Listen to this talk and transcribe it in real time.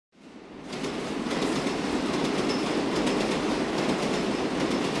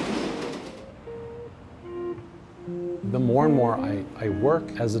more and more I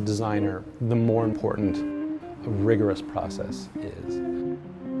work as a designer, the more important a rigorous process is.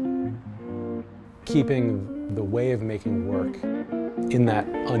 Keeping the way of making work in that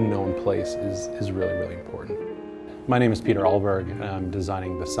unknown place is really, really important. My name is Peter Ahlberg, and I'm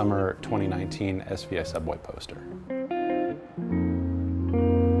designing the summer 2019 SVA Subway poster.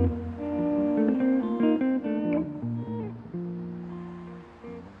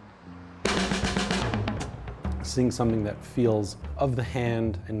 Seeing something that feels of the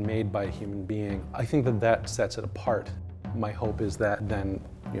hand and made by a human being, I think that sets it apart. My hope is that then,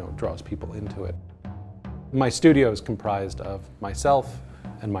 draws people into it. My studio is comprised of myself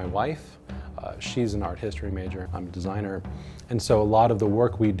and my wife. She's an art history major, I'm a designer, and so a lot of the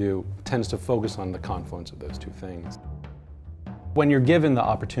work we do tends to focus on the confluence of those two things. When you're given the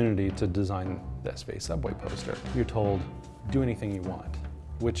opportunity to design the SVA Subway poster, you're told, do anything you want,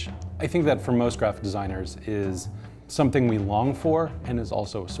 which I think that for most graphic designers is something we long for and is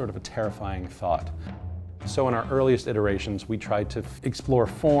also sort of a terrifying thought. So in our earliest iterations, we tried to explore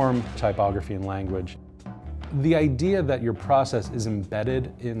form, typography, and language. The idea that your process is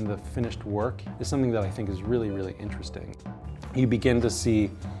embedded in the finished work is something that I think is really, really interesting. You begin to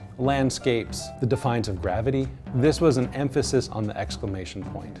see landscapes, the defiance of gravity. This was an emphasis on the exclamation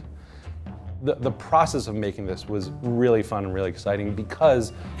point. The process of making this was really fun and really exciting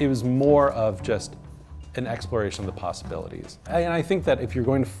because it was more of just an exploration of the possibilities. And I think that if you're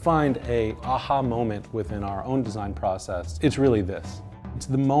going to find an aha moment within our own design process, it's really this. It's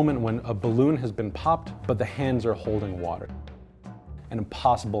the moment when a balloon has been popped, but the hands are holding water. An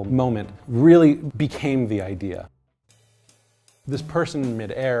impossible moment really became the idea. This person in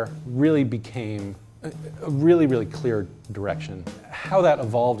midair really became a really, really clear direction. How that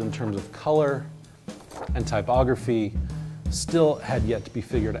evolved in terms of color and typography still had yet to be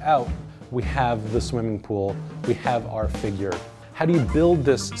figured out. We have the swimming pool, we have our figure. How do you build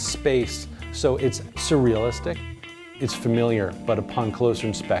this space so it's surrealistic? It's familiar, but upon closer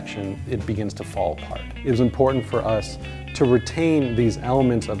inspection, it begins to fall apart. It was important for us to retain these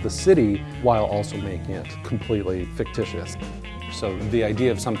elements of the city while also making it completely fictitious. So the idea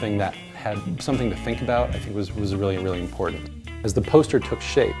of something that had something to think about, I think was really, really important. As the poster took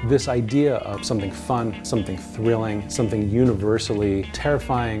shape, this idea of something fun, something thrilling, something universally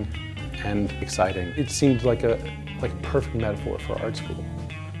terrifying and exciting, it seemed like a perfect metaphor for art school.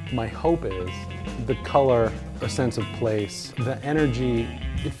 My hope is the color, a sense of place, the energy,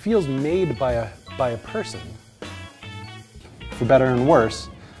 it feels made by a person. For better and worse,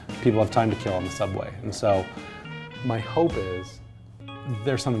 people have time to kill on the subway. And so my hope is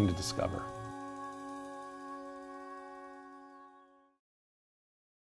there's something to discover.